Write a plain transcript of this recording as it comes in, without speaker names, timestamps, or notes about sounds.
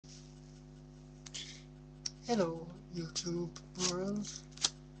Hello YouTube world,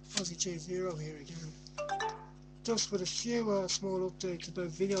 OzzyJ0 here again. Just with a few small updates about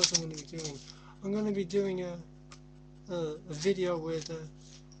videos I'm going to be doing. I'm going to be doing a video with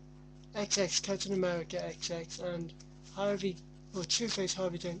XX Captain America XX and Harvey, or Two-Face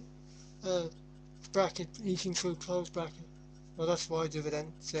Harvey Dent, bracket eating food close bracket. Well, that's why I do it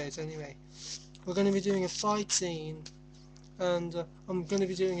then, says anyway. We're going to be doing a fight scene, and I'm going to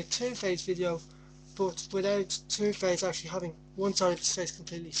be doing a Two-Face video, but without Two-Face actually having one side of his face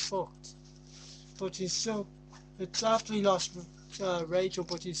completely fucked. But he's still, it's after he lost Rachel,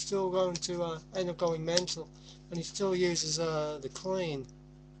 but he's still going to end up going mental, and he still uses the coin.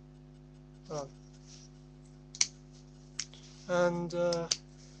 Uh, and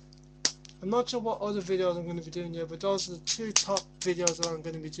I'm not sure what other videos I'm going to be doing yet, but those are the two top videos that I'm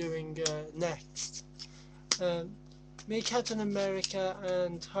going to be doing next. Um, me, Captain America,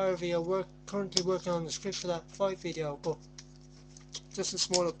 and Harvey are currently working on the script for that fight video, but just a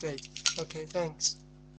small update. Okay, thanks.